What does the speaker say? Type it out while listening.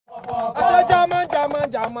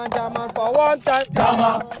German for one time.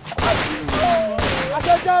 German. I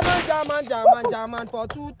said German for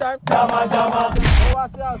two times. German. Oh, I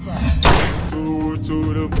say outside. To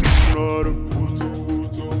the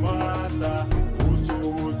to master.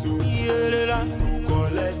 To yeah,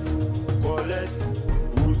 collect.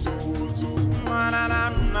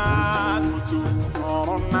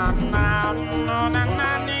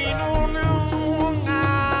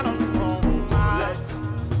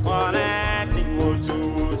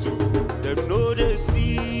 Them know they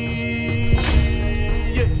see,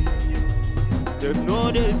 them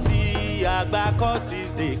know they see. OGB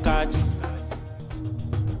CULTIST they catch.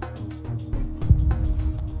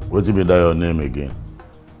 What's be that your name again?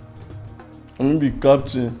 I'm be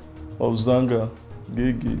captain of Zanga,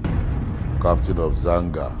 Gigi. Captain of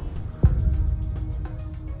Zanga.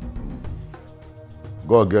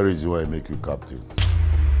 God get reason why I make you captain.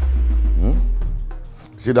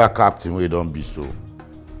 See that captain where don't be so.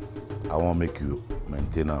 I won't make you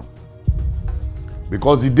maintain him.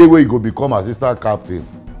 Because the day where you go become assistant captain,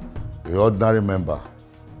 the ordinary member,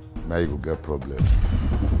 now you go get problem.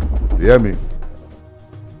 You hear me?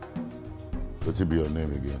 What's be your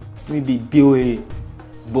name again? Maybe BOA,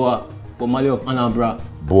 Boa, Bomali of Anambra.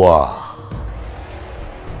 Boa.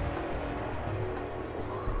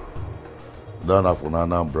 Dana from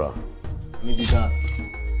Anambra. Maybe that.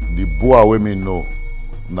 The boa we me know,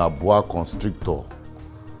 na boa constrictor.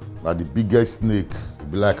 Na the biggest snake,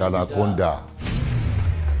 it be like anaconda.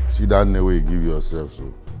 See that name where you give yourself,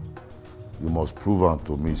 so you must prove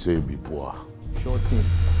unto me, say you be boa. Sure thing.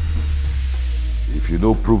 If you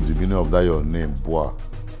don't prove the meaning of that your name, boa,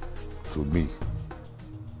 to me,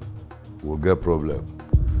 we'll get problem.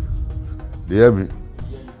 Do you hear me?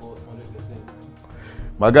 Yeah, you both 100%.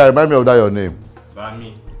 My guy, remind me of that your name. By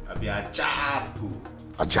me, I be Ajah.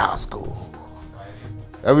 Ajah.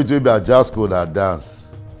 Everything be Ajah that dance.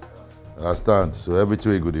 Understand? So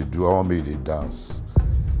everything you go to do, I want me to dance.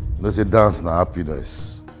 You know, say dance na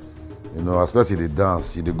happiness. You know, especially the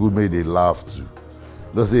dance, the good make they laugh too. You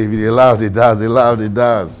know, say if they laugh, they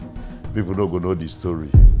dance. People don't go know the story.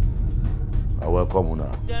 I welcome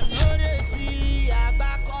now.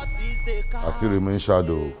 I still remain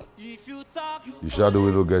shadow. The shadow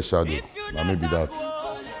will not get shadow. Now maybe that.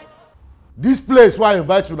 This place where I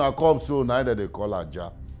invite you now come, so now that they call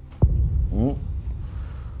Ajah.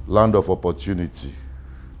 Land of opportunity.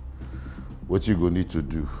 What you gonna need to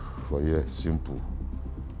do for here? Simple.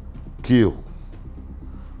 Kill,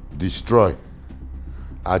 destroy,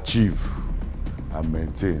 achieve, and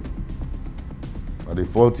maintain. And the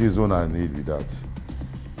 40 zone I need with that.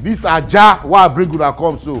 This Ajah, why I bring you now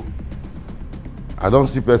come so. I don't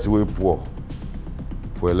see person way poor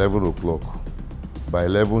for 11 o'clock. By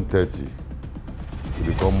 11:30, you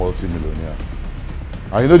become multi-millionaire.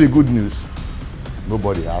 And you know the good news?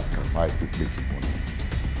 Nobody asks him how he make money.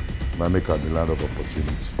 I make her the land of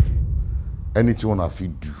opportunity. Anything one have to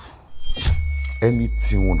do.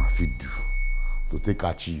 Anything one have to do to take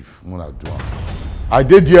achieve, I do. I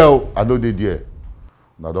did there, I don't did there.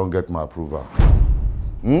 And I don't get my approval.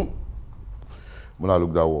 When I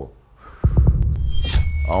look that wall,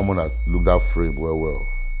 I want to look that frame well.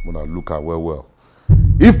 When I look at well.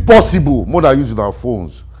 If possible, when I use our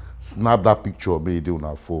phones, snap that picture of me on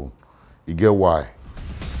our phone. You get why?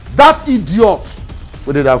 That idiot,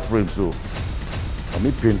 where did that frame so? I'm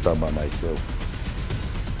a painter by myself.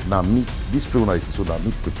 Now me, this film I see so that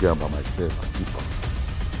me prepare by myself and people.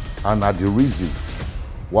 And the reason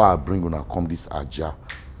why I bring when I come this Ajah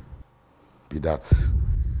be that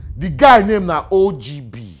the guy named na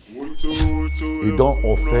OGB. He don't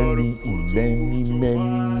offend me in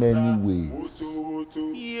many ways.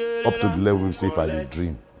 Up to the level we say if I dey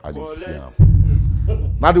dream, I dey see him.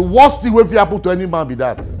 Now the worst thing wey fit happen to any man be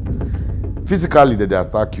that. Physically that they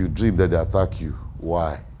attack you, dream that they attack you.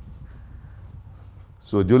 Why?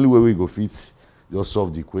 So the only way we go fit just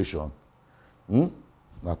solve the equation.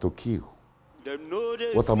 Not to kill.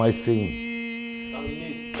 What am I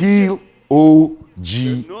saying? Kill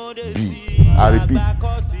OGB. I repeat,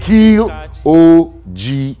 kill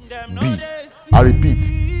OGB. I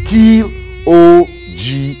repeat, kill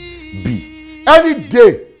OGB. Any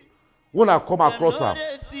day when I come across her,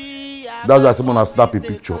 that's why someone has snapped a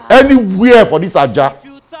picture. Anywhere for this Ajah,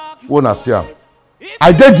 when I see her,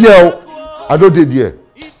 I did there, I don't did there.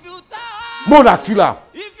 More than kill her.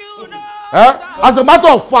 As a matter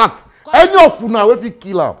of fact, any of you now, if you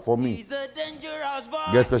kill her for me,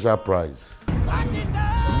 get special prize.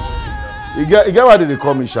 You get why they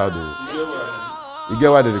call me shadow. You get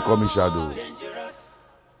why they call me shadow.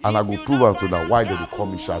 And I go prove unto now why they call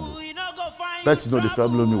me shadow. Let's know the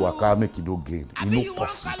family me waka make it no gain. You know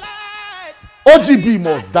possible. OGB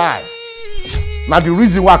must die. Now the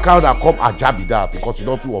reason why I can't come Ajah be that because you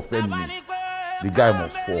don't to offend me. The guy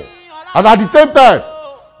must fall. And at the same time,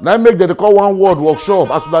 now make them call one word workshop.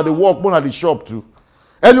 As soon as they work, more at the shop too.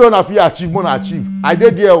 Anyone have you achieve, more achieve. I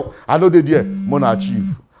did there, I know they there, more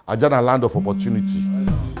achieve. Ajah a land of opportunity.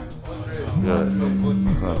 Yes.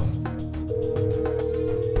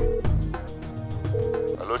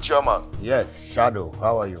 Hello, Chairman. Yes, Shadow.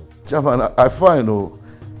 How are you? Chairman, I fine. Oh,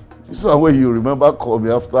 this is where you remember call me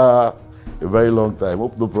after a very long time.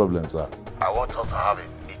 Hope no problem, sir. I want us to have a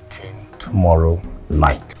meeting tomorrow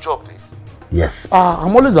night. Job day. Yes.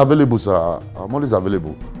 I'm always available, sir. I'm always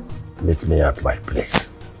available. Meet me at my place.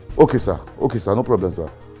 Okay, sir. Okay, sir. No problem, sir.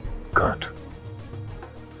 Good.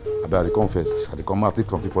 I better come first. I come out, take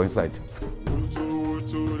something for inside.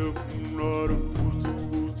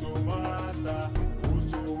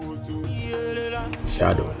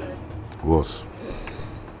 Shadow. Boss.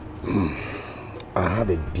 I have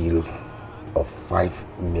a deal of $5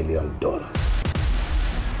 million.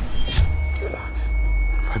 Relax.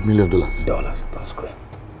 $5 million. Dollars, don't scream.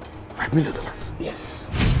 $5 million. Yes.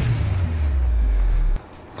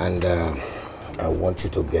 And I want you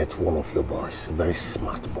to get one of your boys, a very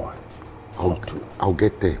smart boy. I'll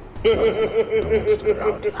get there. Don't want you to be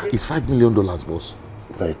rowdy. It's $5 million, boss.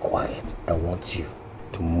 Very quiet. I want you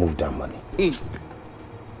to move that money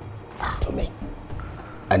to me.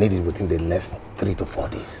 I need it within the next 3 to 4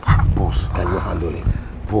 days. Boss. Can you handle it?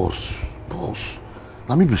 Boss.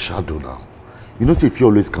 Let me be Shadow now. You know, if you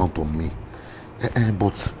always count on me.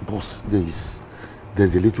 But, boss, there's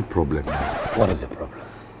a little problem. What is the problem?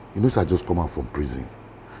 You know, I just come out from prison.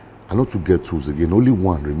 I know to get tools again. Only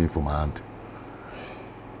one remain for my hand.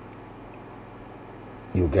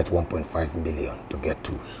 You get 1.5 million to get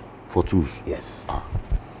tools. For tools? Yes.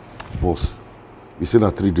 Boss, you said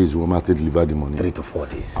that 3 days you want me to deliver the money. 3 to 4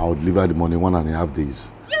 days. I'll deliver the money 1.5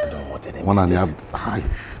 days. I don't want any 1.5.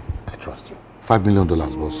 I trust you. $5 million,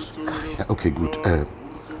 boss. Okay, good.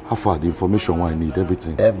 How far? The information I need,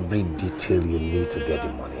 everything. Every detail you need to get the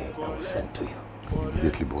money, I will send to you.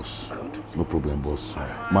 Immediately, boss. Good. No problem, boss.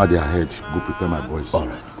 My day ahead. Go prepare my boys. All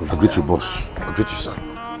right. Good. I'll greet you, boss. I'll greet you, sir.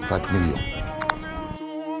 $5 million.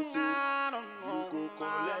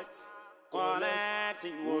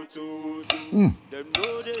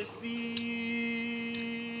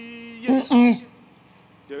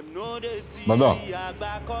 Madam,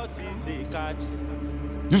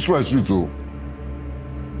 this rice sweet too.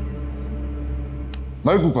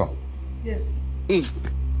 Now you cook. Yes.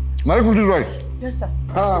 Now you cook this rice. Yes, sir.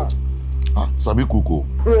 Sabi cook.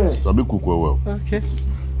 Sabi cook well. Okay.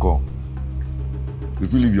 Come.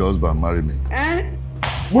 If you leave your husband, marry me.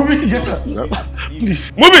 Move it! Yes, sir. Yeah.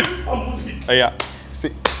 Please. Move it! Yeah.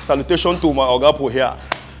 See, salutation to my Ogapo here.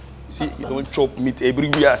 See, you don't chop meat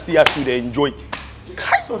everywhere. See as you enjoy.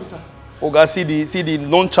 Sorry, sir. Oga, see the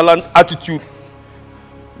nonchalant attitude.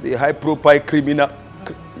 The high profile criminal.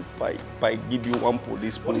 By give you one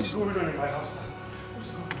police. What is going on in my house,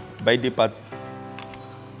 sir? By the party.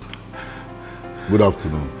 Good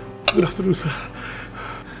afternoon. Good afternoon, sir.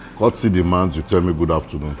 Courtesy demands you tell me good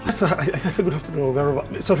afternoon. Yes, sir. I said good afternoon, Oga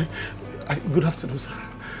Robert. Sorry. Good afternoon, sir.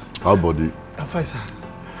 How body? I'm fine, sir.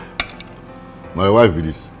 My wife be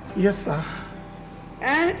this. Yes, sir.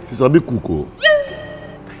 She's a bit cuckoo.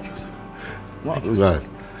 Thank you, sir. What guy?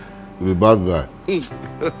 You be bad guy.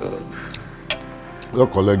 You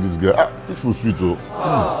collect this girl. This food sweet oh.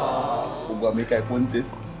 Oga, make I want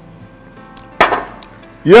this.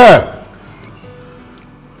 Yeah.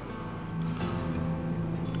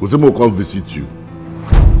 We say we'll come visit you.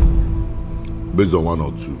 Based on 1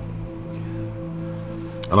 or 2.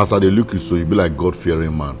 And as I dey look you so, you be like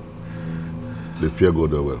God-fearing man. They fear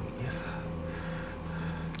God well. Yes, sir.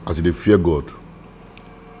 As they fear God,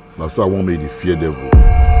 that's why I want me to fear devil.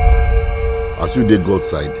 As you dey God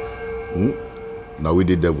side, now we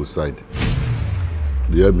dey devil side.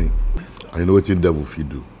 You hear me? Yes, sir. And you know what devil fit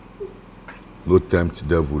do? No tempt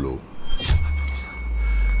devil. Oh.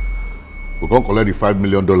 We can't collect the $5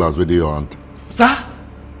 million with your hand. Sir?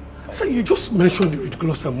 Sir, you just mentioned the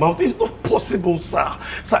ridiculous amount. It's not possible, sir.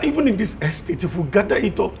 Sir, even in this estate, if we gather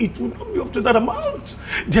it up, it will not be up to that amount.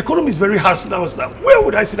 The economy is very harsh now, sir. Where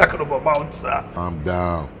would I see that kind of amount, sir? I'm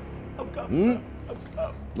down. I'm down, sir. I'm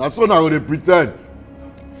down. Now so now they pretend.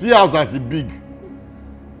 See house as it big.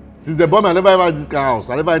 Since they bomb me, I never ever this kind of house.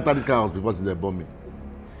 I never entered this kind of house before since they bomb me.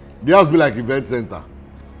 The house be like event center.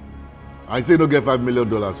 I say no get $5 million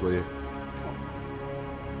for you.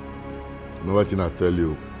 No what I tell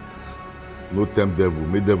you. No tempt devil.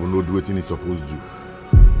 Make devil no do what he's supposed to do.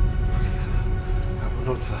 I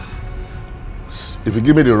will not, sir. If you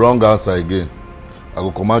give me the wrong answer again, I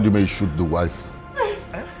will command you may shoot the wife.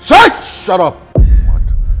 Shut up!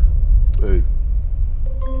 What? Hey.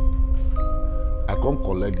 I can't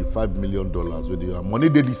collect the $5 million with you. Money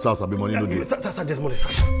did this house, I'll be money no day. Sir, there's money, sir.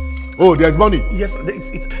 Oh, there's money? Yes,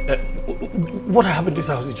 what I have in this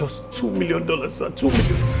house is just $2 million, sir. $2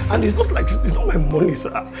 million. And it's not my money,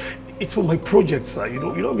 sir. It's for my project, sir. You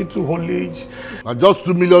know me to haulage. And just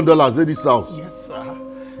 $2 million in this house? Yes, sir.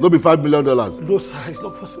 No be $5 million? No, sir, it's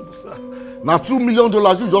not possible, sir. Now $2 million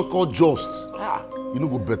you just call just. You know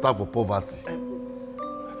go better for poverty.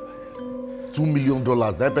 $2 million,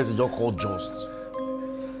 that person just called just.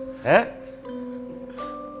 Eh?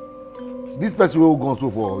 This person will go so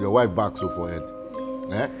for your wife back so for head.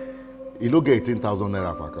 Eh? He don't get 18,000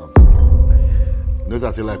 naira for account. You know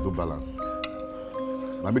I say life no balance.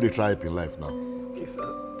 Now me they try it in life now. Okay,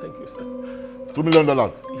 sir. Thank you, sir. $2 million?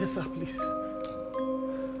 Yes, sir, please.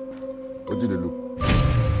 What did they look?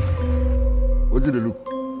 What did they look?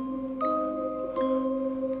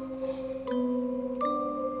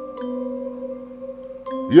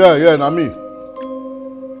 Yeah, na me.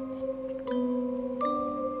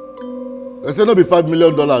 They say no be $5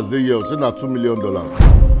 million they year, say na $2 million.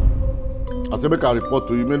 I say make I report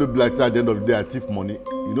to you, may not be like say at the end of the day I thief money.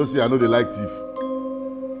 You know see I know they like thief.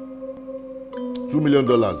 $2 million,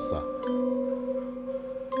 sir.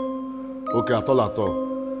 Okay, at all.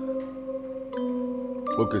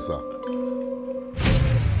 Okay, sir.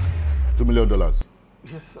 $2 million.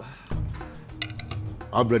 Yes, sir.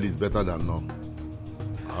 Our bread is better than none.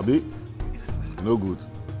 Abi? Yes, sir. No good.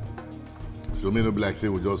 So may not be like say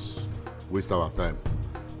we just waste our time.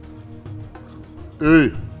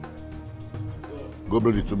 Hey! Go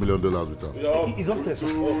bring the $2 million with her. He's upstairs, sir.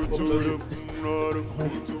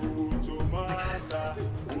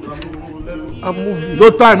 I'm moving. No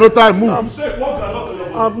time, move.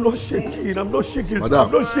 I'm not shaking, sir. Madam.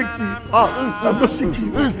 I'm not shaking. I'm not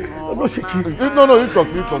shaking. I'm not shaking. No, you talk.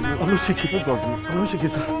 I'm not shaking. I'm not shaking,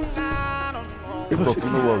 sir. You talk,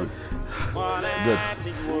 no worry.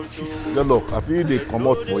 Get look, I feel they come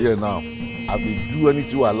out for you now. I will do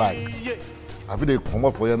anything I like. I feel they come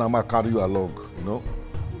out for you now, I carry you along, you know?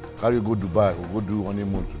 Carry you go Dubai, we'll go do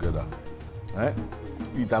honeymoon together. Eh?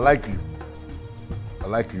 Eat, I like you. I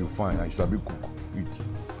like you, fine. I shall be cook. Eat.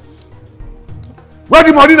 Where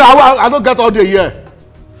the money now? I don't get all day here.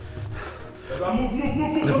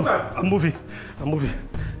 Move. I'm moving.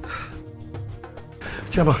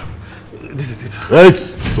 Chairman, this is it.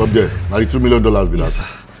 Yes, stop there. Now the $2 million be that. Yes, sir.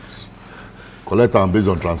 Collect them based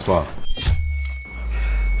on transfer.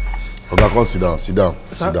 Okay, come sit down.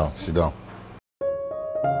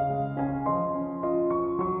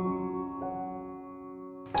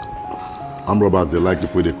 Armed robbers, they like the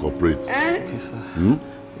way they cooperate. Okay, sir.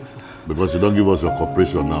 Yes, sir. Because you don't give us your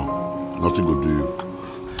cooperation now. Nothing go do you.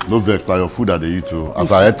 No vex, like your food that they eat too.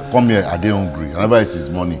 As I come here, I dey hungry. Whenever it is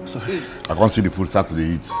money, sorry. I can't see the food start to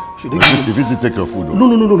dey eat. If you still take your food, though. No.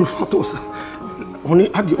 Not all, sir.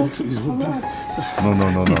 Only add your own to his own, please. Sir. No.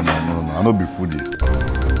 I no be foodie.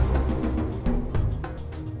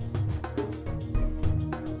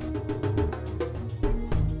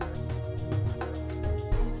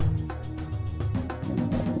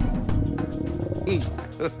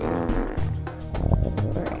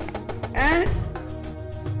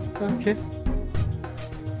 Okay.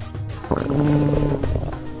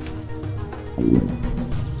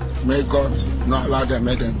 May God not allow them,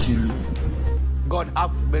 make them kill you. God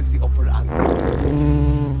have mercy upon us.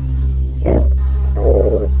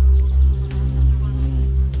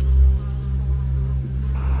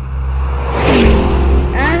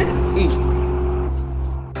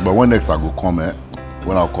 But when next I go come,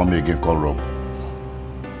 when I'll come here again, call Rob.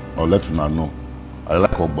 I'll let you know. I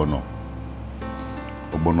like Ogbono.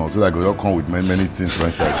 So that I go come with many things for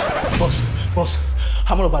inside. Boss,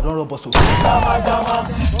 how much about don't rob boss?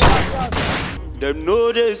 Them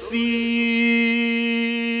know they see,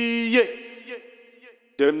 yeah.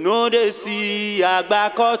 Them know they see,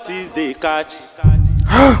 Agba Cultists they catch.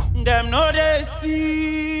 Them know they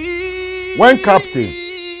see. When captain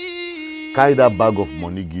carry that bag of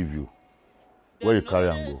money give you, where you carry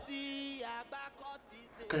and go?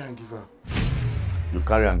 Carry and give her. You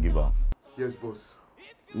carry and give her? Yes, boss.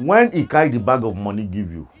 When he carry the bag of money give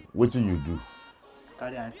you, what do you do?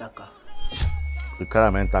 Carry and enter car. You carry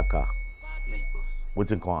and enter car? Yes, boss. What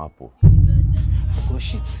can happen? I go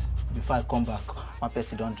shit. Before I come back, my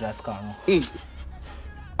person don't drive car.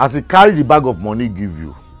 As he carry the bag of money give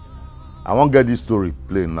you, I won't get this story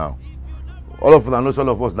plain now. All of us, I know all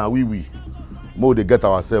of us now we more they get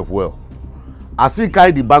ourselves well. As he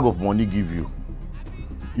carry the bag of money give you,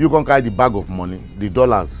 you can carry the bag of money, the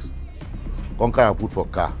dollars, can carry and put for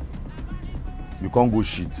car. you can't go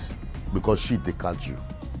shit because shit they catch you.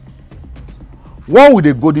 When we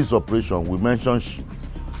dey go this operation, we mention shit. Yes,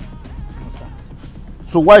 sir.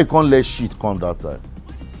 So why you can't let shit come that time?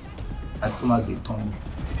 My stomach dey turn me.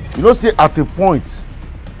 You know, say at a point,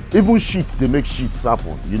 even shit they make shit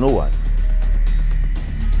happen. You know why?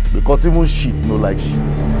 Because even shit no like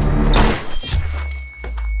shit.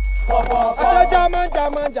 I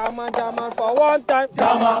said German for one time.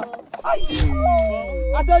 German.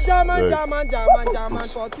 I said German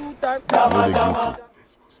for two times. German.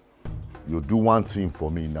 You do one thing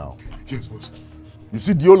for me now. Yes, boss. You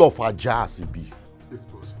see the whole of Ajah CB. Yes,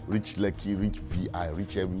 boss. Reach Lekki, reach VI,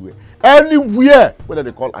 reach everywhere. Anywhere whether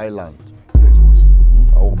they call island. Yes, boss.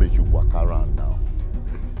 I won't make you walk around now.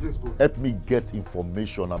 Yes, boss. Help me get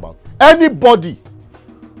information about anybody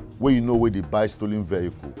where you know where they buy stolen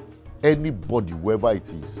vehicle. Anybody, wherever it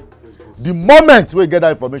is. Yes, The moment we get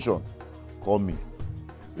that information, call me.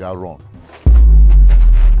 We are wrong.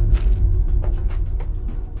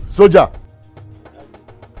 Soldier,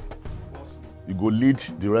 you go lead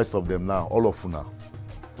the rest of them now, all of una.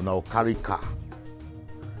 Una will carry car.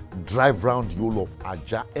 Drive round the whole of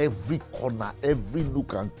Ajah, every corner, every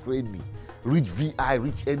nook and cranny. Reach VI,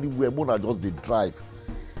 reach anywhere, Mona just they drive.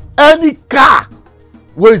 Any car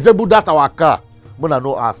where is able that our car, Mona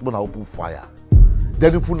no ask, Mona open fire.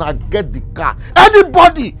 Then if una get the car,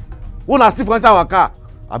 anybody wanna see for inside our car,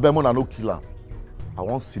 I bet Mona no kill am. I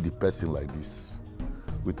won't see the person like this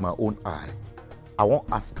with my own eye. I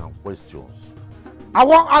won't ask him questions. I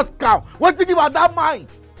won't ask him what to give her that mind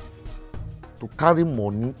to carry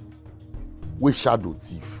money with shadow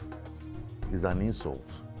thief is an insult.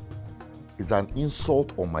 It's an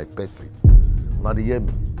insult on my person. Now they hear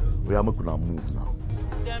me. We are making a move now.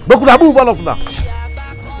 Make una move all of now.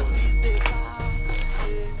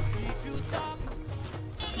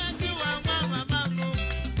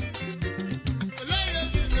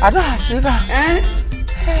 I don't have shiver.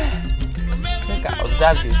 Make I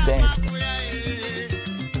observe the dance.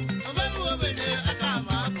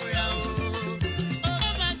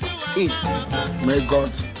 May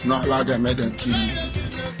God not allow them, make them kill you.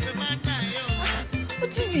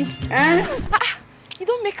 OGB, you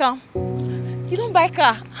don't make am. You don't buy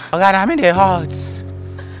car. Oh God, I'm in the hot.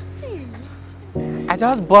 I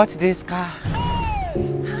just bought this car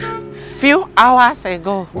few hours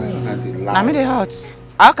ago. I'm in the hot.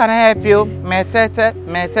 How can I help you? Metete.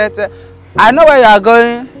 I know where you are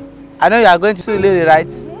going. I know you are going to see the lady,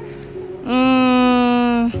 right?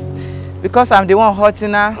 Because I'm the one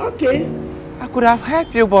hurting her. Okay. I could have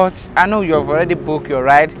helped you, but I know you have already booked your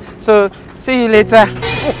ride. So, see you later.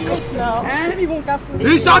 Wait now. Even cancel it.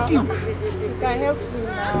 He's shocking. You can help me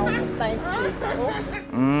now. Thank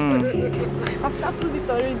you. I've canceled it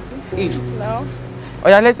already. Now. Oh,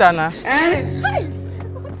 yeah, later now. Hi.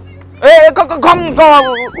 Hey, come.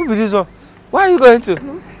 Who be this one? Where are you going to?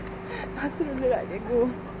 That's the way I go.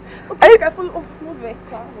 Okay, careful. Oh, no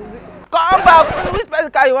better. Come back. Which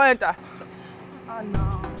best car you want to enter? Oh,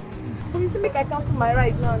 no. But you see, make I cancel my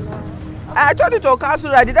ride now. I told you to cancel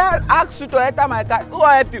ride. Did I ask you to enter my car? Who will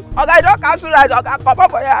help you? Okay, don't cancel ride. Okay, come up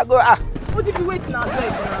for here. I go. What if you wait now?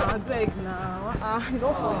 Beg now. You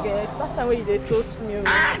don't forget. Last time when you did toast me.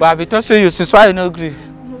 But I've been toasting you since why you no agree?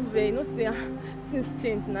 No way. No say. Things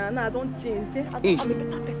change now. Nah, I don't change. I'm a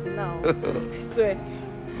better person now. I swear.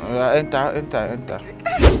 Enter.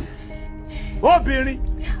 Oh, Billy.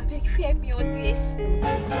 I beg you, help me on this.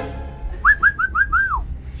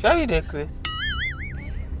 Show you the Chris.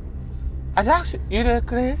 I asked you the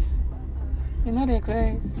Chris. You know the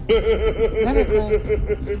Chris.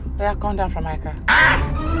 Yeah, come down from my car.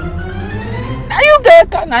 Now you get a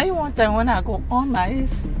car. Now you want time when I go on my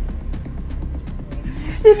AC.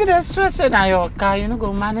 If you sweat in your car, you know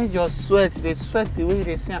go manage your sweat. They sweat the way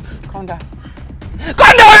they see. Come down.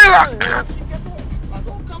 Come down! I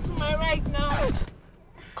don't cancel my ride now.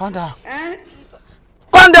 Come down.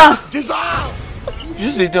 Come down! Jesus!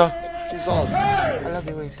 Use the door. Jesus! I love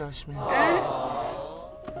the way you touch me.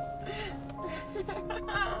 This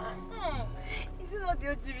is not the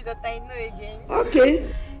OGB that I know again. Okay.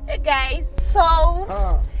 Hey guys, so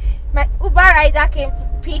my Uber rider came to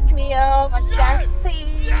pick me up and dancing.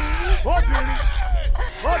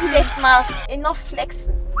 They smile, enough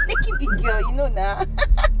flexing. Make you big girl, you know now.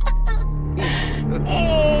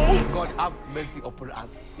 Hey. God have mercy upon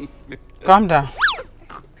us. Calm down.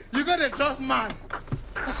 You got a trust man.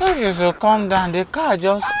 I said you should calm down. The car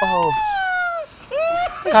just off.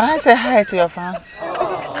 Can I say hi to your fans?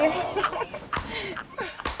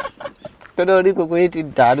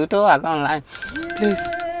 Please.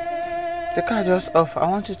 The car just off. I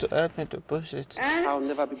want you to help me to push it. I'll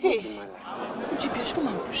never be broke in my life. OGB, come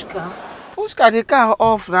and push car. Push the car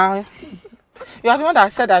off now. You are the one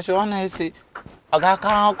that said that you want to say, okay,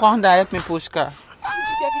 come down, help me push car.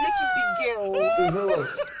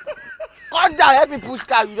 Come down, help me push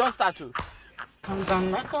car. You don't start to. Calm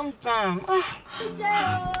down, man. Calm down.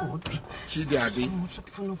 She's daddy.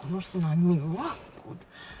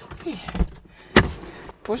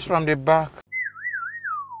 Push from the back.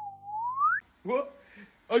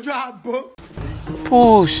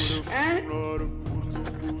 Push.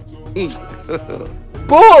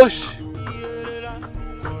 Push.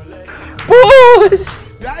 Push.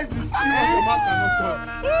 Guys, we see what the man cannot talk.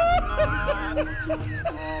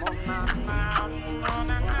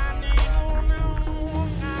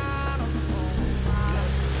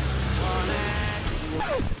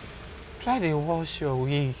 Try to wash your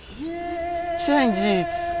wig. Change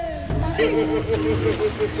it.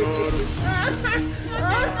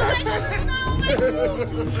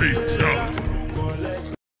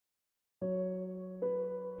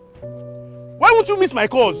 Why won't you miss my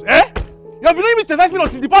calls, eh? You have been doing me 35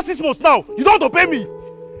 minutes in the past 6 months now. You don't have to pay me.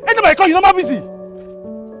 Anytime I call, you're not busy.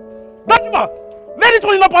 That man, let this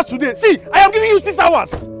money not pass today. See, I am giving you 6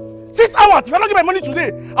 hours. 6 hours. If I don't get my money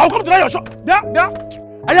today, I'll come to your shop. There.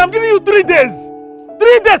 I am giving you 3 days.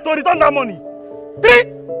 3 days to return that money. 3.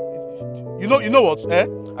 You know what, eh?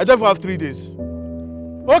 I don't even have 3 days.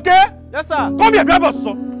 Okay? Yes, sir. Come here, boss.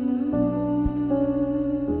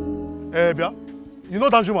 Bia. You know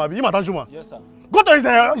Danjuma, you know Danjuma? Yes, sir. Go to his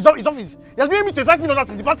office. He has been me 25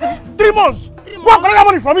 minutes in the past 3 months. Go collect that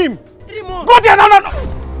money from him. 3 months. Go there, no.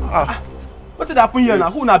 What did happen here now?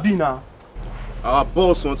 Who na be now? Our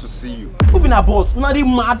boss wants to see you. Who be na boss? Una dey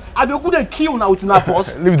mad? I be good and kill now with una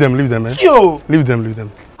boss. Leave them, man. Yo. Leave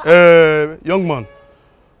them. Young man,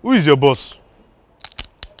 who is your boss?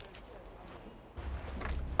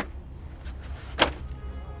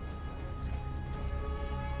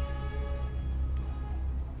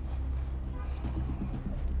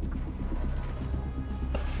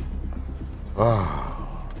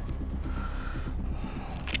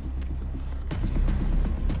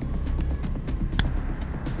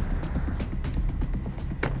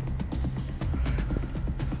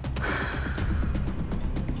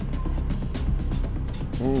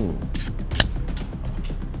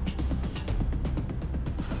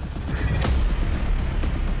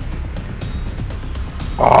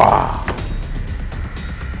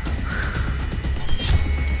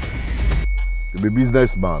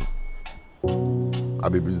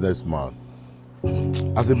 I'm a businessman.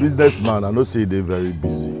 As a businessman, I know say they're very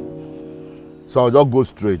busy. So I'll just go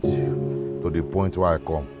straight to the point where I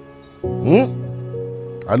come.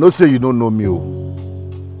 I know say you don't know me,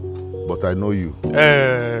 but I know you.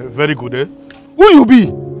 Very good, eh? Who you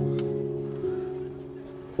be?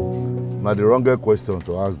 Now the wrong question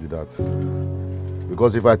to ask me that.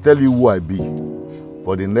 Because if I tell you who I be,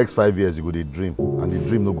 for the next 5 years you go to dream, and the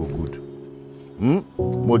dream no go good.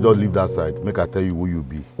 Mo just leave that side. Make I tell you who you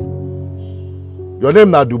be. Your name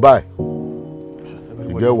na Dubai.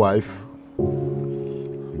 You get wife.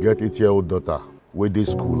 You get 8-year-old daughter. Where they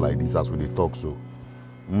school like this as we they talk so.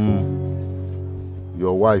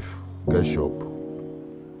 Your wife get shop.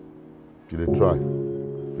 She dey try.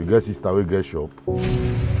 You get sister wey get shop.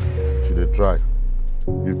 She dey try.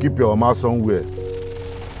 You keep your mama somewhere.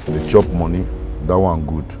 They chop money. That one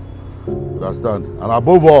good. You understand? And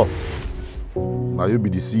above all, now you be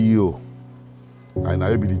the CEO. And now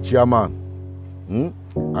you be the chairman.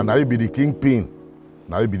 And now you be the kingpin.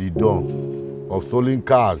 Now you be the don of Stolen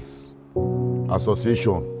Cars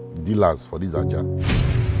Association dealers for this Ajah.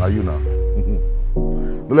 Now you now.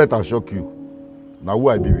 Don't let her shock you. Now who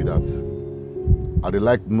I be with that? I dey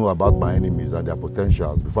like to know about my enemies and their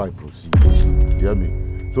potentials before I proceed. You hear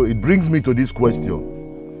me? So it brings me to this question.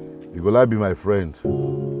 You go like be my friend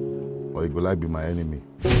or you go like be my enemy?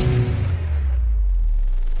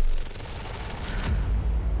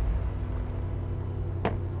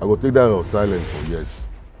 I will take that of silence for yes.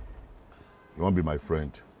 You won't be my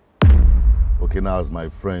friend. Okay, now as my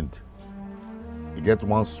friend, you get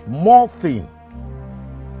one small thing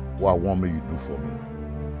what I want me you do for me.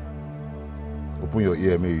 Open your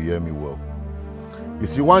ear, may you hear me well. You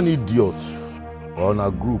see one idiot or in a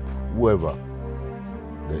group, whoever,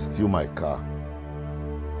 they steal my car.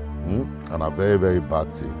 And a very, very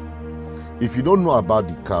bad thing. If you don't know about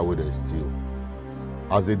the car where they steal,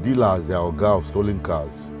 as a dealer, as the guy of stolen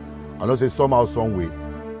cars, I know say somehow, some way,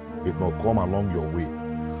 it will come along your way.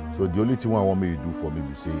 So the only thing I want me to do for me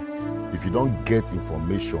to say, if you don't get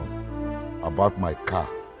information about my car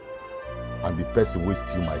and the person who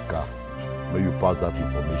steal my car, may you pass that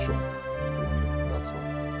information to me. That's all.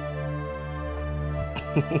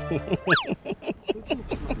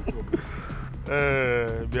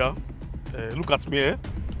 Bia, look at me, eh?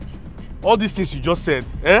 All these things you just said,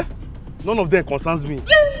 eh? None of them concerns me.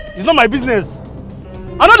 It's not my business.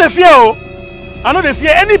 I know they fear, oh. I know they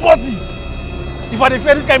fear anybody. If I dey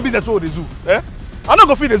fear this kind of business, what would they do? Eh? I not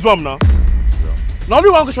go feed the drum now. Now only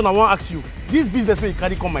one question I want to ask you. This business where you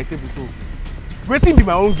carry come my table, so waiting be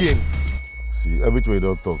my own game. See, everything you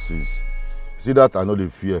don't talk is, see that I know they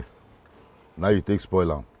fear. Now you take spoil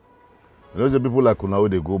them. You know the people like Una,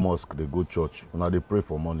 they go mosque, they go church. Una they pray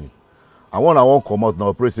for money. And when I won't come out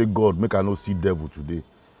now, pray say God, make I no see devil today.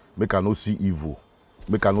 Make I no see evil.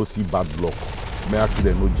 Make I no see bad luck. Make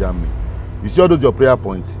accident no jam me. You see all those your prayer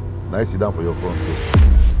points. Now you sit down for your front. So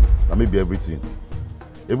that may be everything.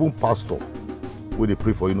 Even pastor, where they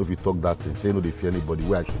pray for you, know if you talk that thing, say no they fear anybody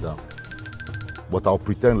where I sit down. But I'll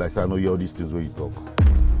pretend like I know you all these things where you talk.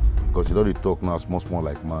 Because you know they talk now small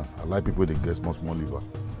like man. I like people they get small liver.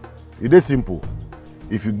 It is simple.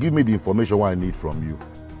 If you give me the information what I need from you,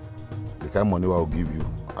 the kind of money I will give you,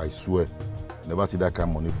 I swear, never see that kind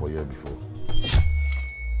of money for a year before.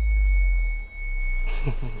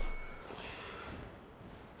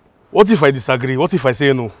 What if I disagree? What if I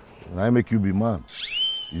say no? And I make you be man.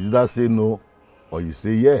 Is either say no or you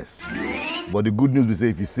say yes. But the good news is say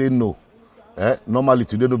if you say no, normally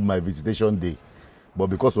today will be my visitation day. But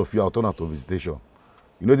because of you, I'll turn out to visitation.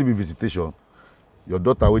 You know to be visitation, your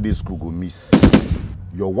daughter where this school go miss.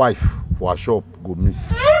 Your wife for her shop go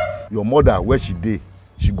miss. Your mother where she dey,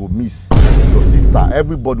 she go miss. Your sister,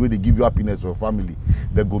 everybody where they give you happiness for your family,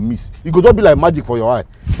 they go miss. It go not be like magic for your eye,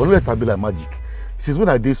 but don't let it be like magic. Since when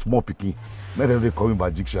I did small picking, now they call me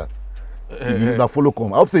magician. That follow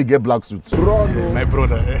come. I hope say you get black suits. My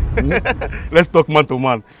brother. Let's talk man to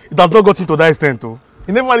man. It has not got to that extent, though.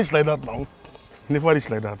 He never reached like that now. He never reached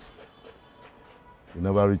like that. You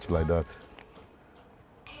never reach like that.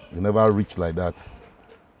 You never reach like that.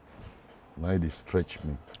 Now they stretch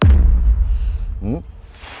me.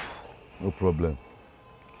 No problem.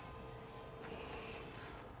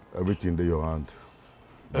 Everything in your hand.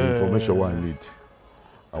 The information what I need,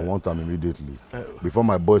 I want them immediately. Before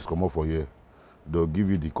my boys come up for here, they'll give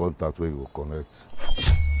you the contact where you will connect.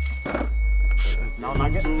 No,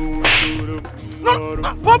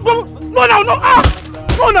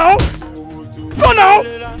 now.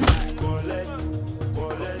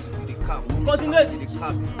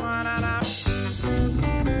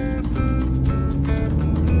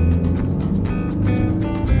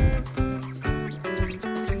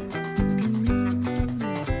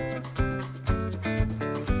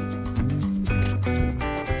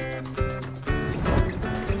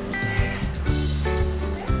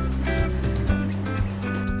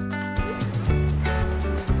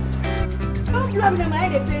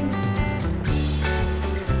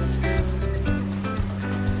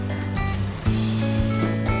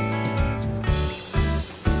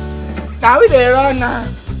 Now we dey run now.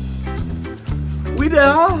 We dey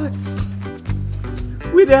hot.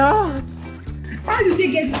 We dey hot. How you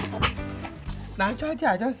dey get this? Now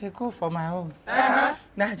Georgia, I just go for my own. Now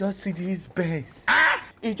I just see these bears.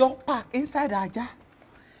 He just park inside Ajah.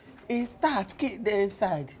 He start kick the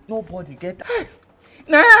inside. Nobody get out.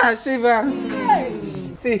 Nah, Shiva.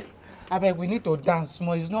 See, I beg we need to dance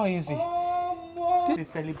more. It's not easy. This is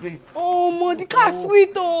celebrate. Oh, man, the car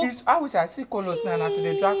sweet oh. I wish I see colors now to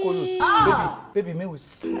the drag colors. Baby, me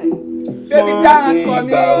with. Baby, dance for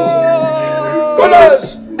me.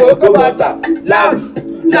 Colors, cocoa butter, laugh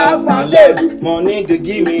and live. Money they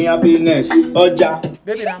give me happiness. Ajah.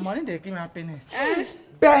 Baby, that money they give me happiness.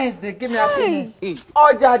 Benz they give me happiness.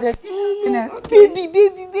 Ajah they give me happiness.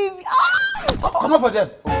 Baby. Come on for them.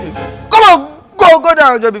 Come on, go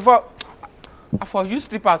down Ajah before. For you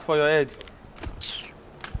slippers for your head.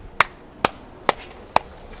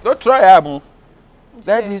 Don't try Abu.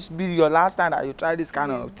 Let this be your last time that you try this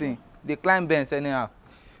kind of thing. They climb Benz anyhow.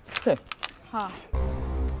 Ha.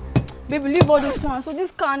 Baby, leave all this one. So this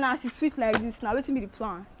car now is sweet like this. Now waiting be the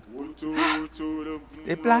plan.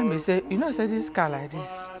 The plan be say, you know, say this car like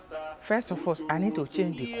this. First of all, I need to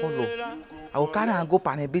change the color. I will carry and go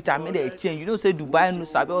pan a bit and make a change. You know, say Dubai no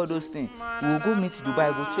sabi all those things. We will go meet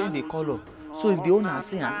Dubai, go change the color. So if the owner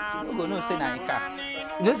see her, you go say na car.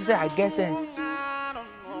 You just say I get sense.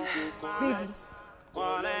 Baby,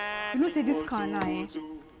 you know say this car now,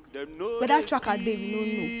 but that tracker day we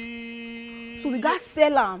don't know. So we got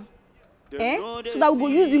sell them, so that we go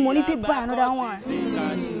use the money to buy another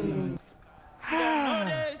one.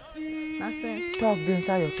 That's sense. Talk the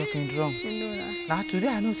inside your talking drum. You know that. Now today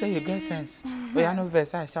I know say you get sense. But you know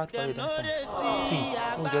verse I shout for you that time.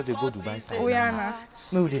 See, we just dey go Dubai side. Oh yeah, nah.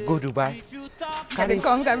 Maybe they go Dubai. Can they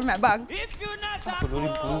come carry my bag?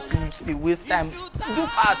 Still waste time. Do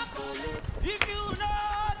fast.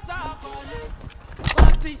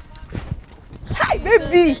 Hi,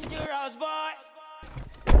 baby.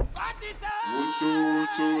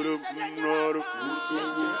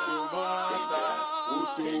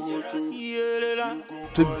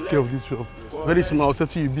 Take care of this job. Very soon I'll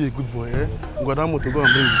set you be a good boy, eh? I'm going to go and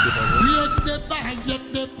bring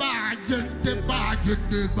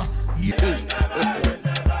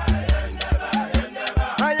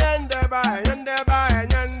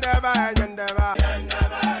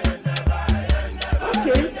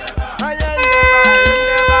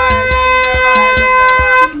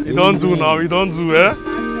You don't do now, you don't do, eh?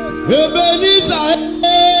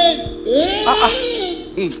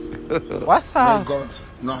 What's up? God,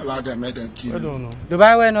 not allow them, make them kill. I don't know.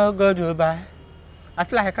 Dubai will not go Dubai. I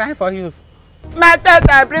feel like crying for you. My dad,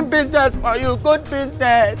 I bring business for you, good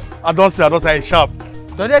business. I don't say it's sharp.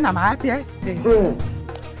 Today na my happiest day.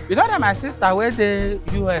 You know that my sister where the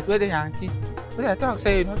US, where the Yankee, where they talk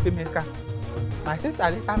say you know to make her. My sister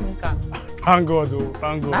later make her. Thank God, oh,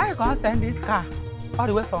 thank God. Now I can't send this car all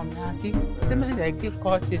the way from Yankee. Say me they give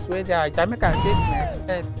coaches where they are Jamaican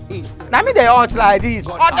statements. Now me they hot like this,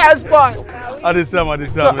 hottest boy. I dey say,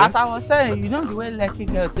 So as I was saying, you know the way lucky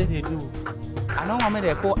girls say they do. I don't want me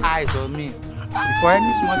to put eyes on me. Before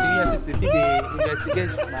any small thing, they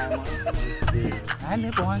investigate my money. I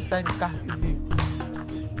make one side the car.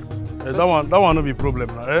 That one no be problem,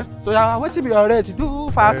 eh? So yeah, what you be already do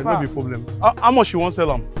fast. No be problem. How much you want sell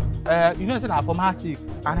them? You know it's an automatic,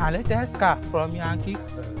 and our latest car from Yankee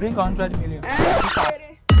bring 100 million.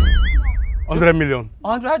 100 million.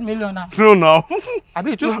 100 million now. No, now. I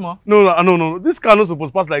be too small. No. This car not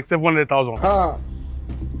supposed to pass like 700,000.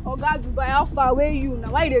 Oga Dubai, how far away you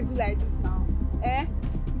now? Why you do like this now? Eh?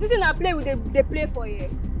 This is not play with they play for you.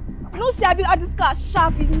 No see how this car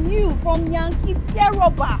sharp new from Yankee tear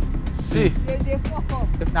rubber. See, they fuck up.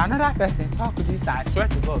 If another person talk to this, I swear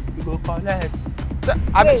to God, you go collect.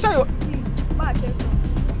 I be sure you.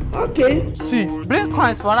 Okay. See, bring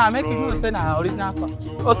coins for now, make you know say na original car.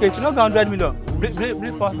 Okay, it's not 100 million. Bring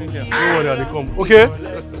 4 million. Don't worry, I dey come. Okay?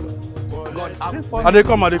 I dey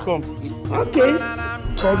come. Okay.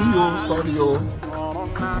 Sorry, yo.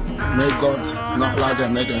 May God not allow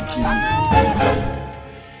them, make them kill you.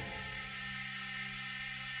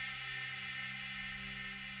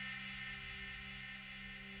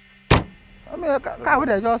 I mean, car would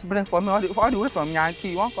they just bring for me all the way from Yankee.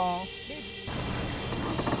 You want come?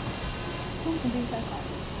 Something inside house.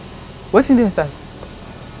 What's in the inside?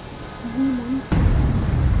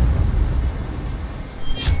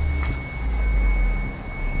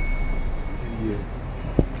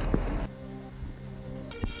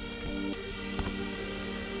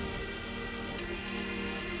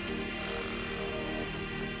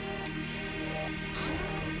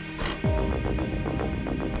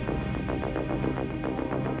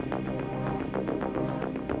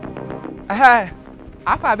 Hey,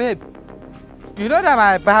 Alpha babe, you know that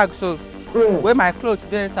my bag so where my clothes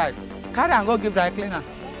dey inside. Carry and go give dry cleaner.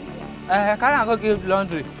 Carry and go give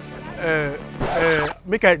laundry.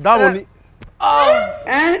 Make I that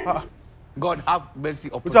one. God have mercy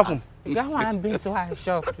upon What's happened? That one I'm being so high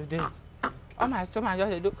shocked today. All my stomach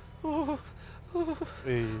just do.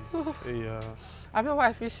 I mean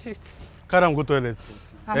why fish shit. Carry and go toilet.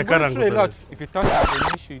 I'm going through a lot. If you touch that,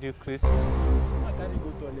 they miss you, they crazy.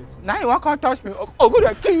 Now you want to touch me? Oh, go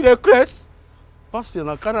to kill you, they crazy. Pastor,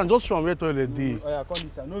 now carry and just show me where toilet dey. Oh yeah, come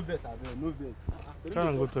inside. No verse, no verse. Carry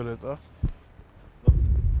and go toilet, huh?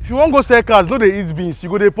 If you want go sell cars, no dey eat beans. You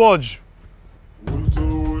go dey purge.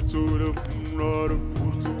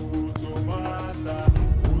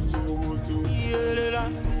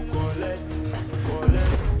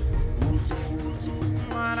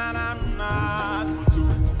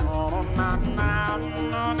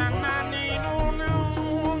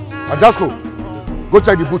 Ajasco, go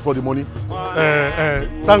check the boot for the money.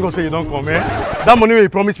 Thank God say you don't come, eh? That money you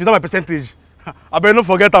promised me, that my percentage. I better not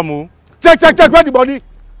forget that, mo. Check, where the money?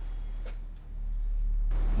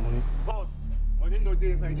 Money? Boss, money no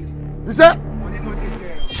dey inside this. You say? Money no dey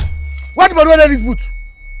there. Where the money in this boot?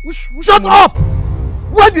 Shut up!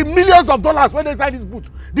 Where the millions of dollars when inside this boot?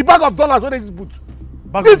 The bag of dollars when in this boot?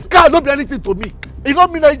 This car don't be anything to me. It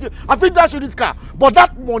don't mean anything. I think that should this car. But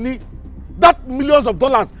that money, that millions of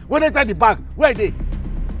dollars when inside the bag, where are they?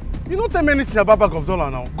 You don't tell me anything about bag of dollar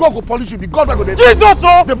now. God go polish you. Be God go. Jesus,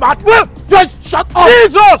 oh! The mat. Well, just shut up.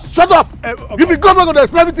 Jesus! Shut up. You be God go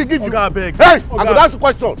explain everything. Give you. Beg. Hey, I'm gonna ask you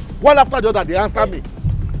question. One after the other, they answer me.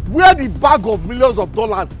 Where the bag of millions of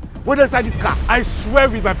dollars when inside this car? I swear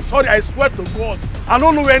with my sorry, I swear to God, I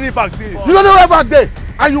don't know where any bag there. You don't know where bag there.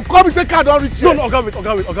 And you come and say car don't reach No, here. no, Oga wait.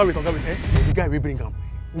 Eh? The guy we bring him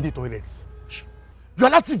in the toilets. You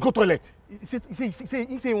are not thief, go toilet. He say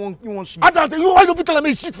he want shit. Adam, you why don't tell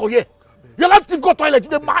me shit for here? You are not thief, go toilet.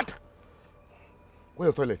 You mad? Where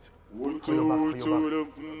your toilet? Back.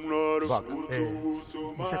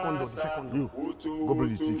 The second door. You go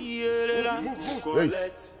bring the thief.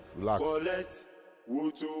 Hey, relax.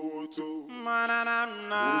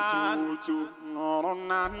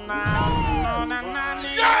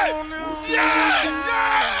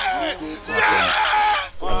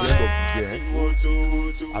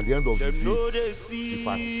 At the end of the day, if I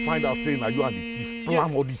find out saying that you are the thief,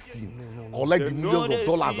 plan all this thing, collect the millions of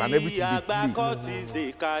dollars and everything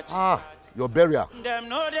they play. Your burial. You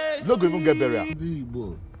don't even get burial.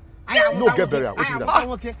 No get burial. What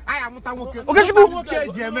you mean?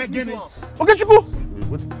 Okay, Chiku.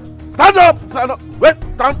 Stand up. Wait,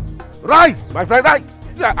 stand. Rise, my friend, rise.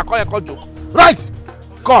 I call you joke. Rise.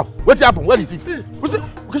 Come. What happened? Where the thief?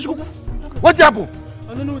 Okay, Chiku. What happened?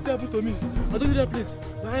 I don't know what happened to me. I don't know that place.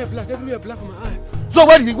 My eye black, everywhere black on my eye. So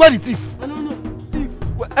where the thief? I don't know. Thief.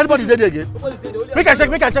 Anybody there again? Make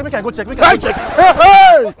I go check.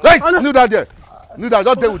 Hey! Right! Kneel down there. Kneel down,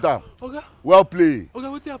 don't deal with them. Okay. Well played. Okay,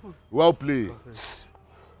 what happened? Well played. Okay.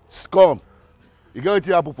 Come. You get what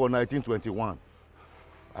happened for 1921.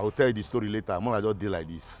 I will tell you the story later. More than just day like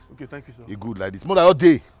this. Okay, thank you, sir. It's good like this. More than your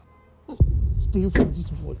day. Stay from this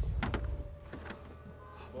boy.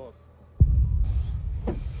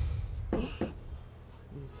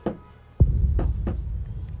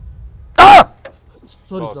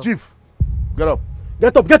 Sorry, sir. Chief, get up.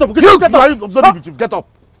 Get up. Chief, get up.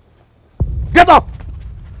 Get up.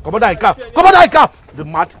 Come on down, cap. The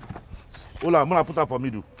mat. Hold on, I'm gonna put that for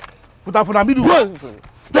middle. Put that for the middle.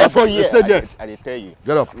 Stay for here. Stay there. I tell you.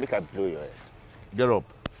 Get up. Make I blow your head. Get up.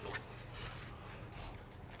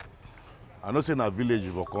 I know say na village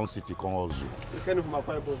for come city come also. You can't from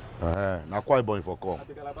Akwa Ibom. Na Akwa Ibom for come.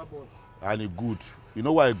 And it good. You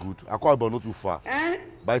know why it good? Akwa Ibom not too far.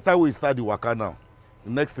 By the time we start the waka now, the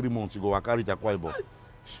next 3 months you go waka reach Akwa Ibom.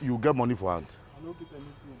 You get money for hand. I don't get anything.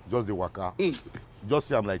 Just the waka. Just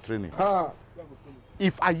say I'm like training.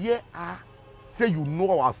 If I hear her say you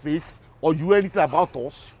know our face or you hear anything about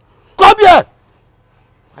us, come here.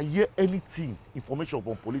 I hear anything, information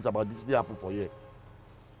from police about this thing happen for here,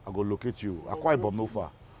 I go locate you. Akwa Ibom no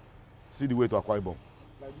far. See the way to Akwa Ibom.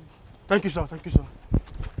 Thank you, sir.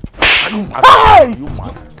 You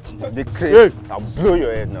mad? The craze. I'll blow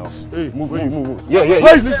your head now. Hey, move. Yeah.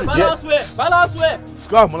 Wait, listen. Balance way.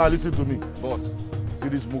 Scam, man, listen to me. Boss. See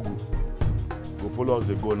this mugu. Go follow us,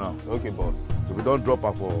 they go now. Okay, boss. If you don't drop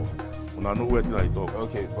her for, when I know where I talk.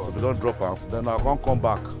 Okay, boss. If you don't drop her, then I can't come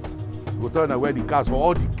back. Go tell them where the cars for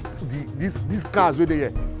all these cars where they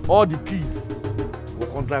here, all the keys. Go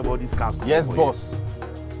come drive all these cars. Yes, boss.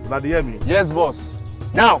 Now they hear me? Yes, boss.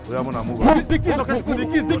 Now. We are gonna move. The keys. Let me get the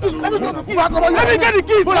keys. Let me get the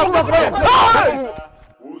keys.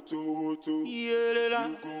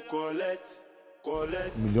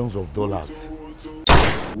 Millions of dollars.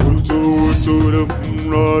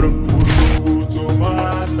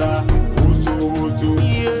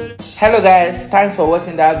 Hello guys, thanks for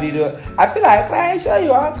watching that video. I feel like crying, sure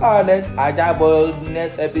you are calling. Ajah boy,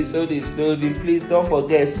 next episode is loading. Please don't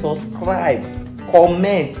forget, subscribe,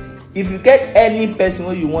 comment. If you get any person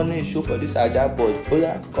who you want to show for this Ajah boys,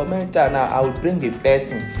 comment and I will bring the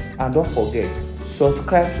person. And don't forget,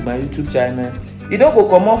 subscribe to my YouTube channel. You don't go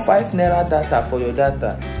comot 5 naira data for your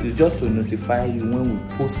data. It's just to notify you when we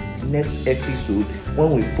post next episode,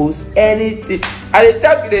 when we post anything. And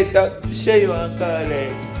they talk, share your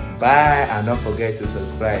colors. Bye, and don't forget to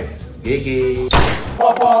subscribe. Gege. I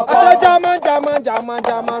said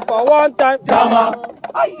German for one time.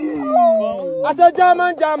 I said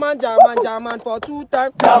German for 2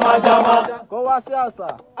 times. Go wash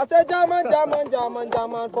yourself. I said German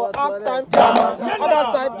for half time. Other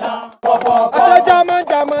side. I said German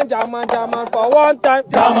for 1 time.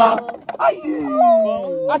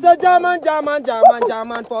 I said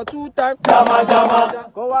German for 2 times.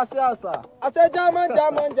 Go wash yourself. I said German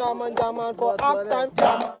for half time.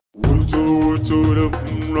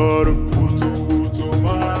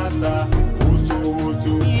 Master.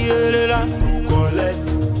 Collect.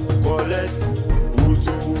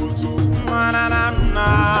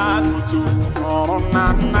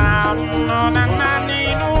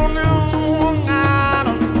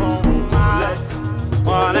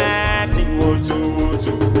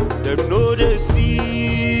 Them know they see,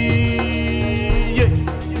 yeah.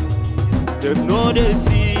 Them know they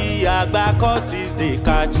see, Agba Cultists they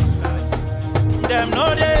catch. Them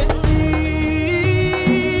know they see.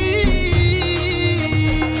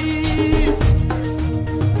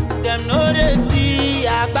 know they see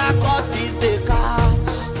Agba Cultists they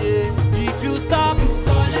catch. Yeah. If you talk, you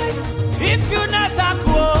collect. If you not talk,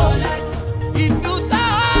 collect. If you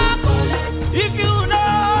talk, collect. If you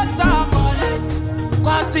not talk, collect.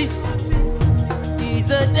 Cultist is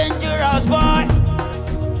a danger.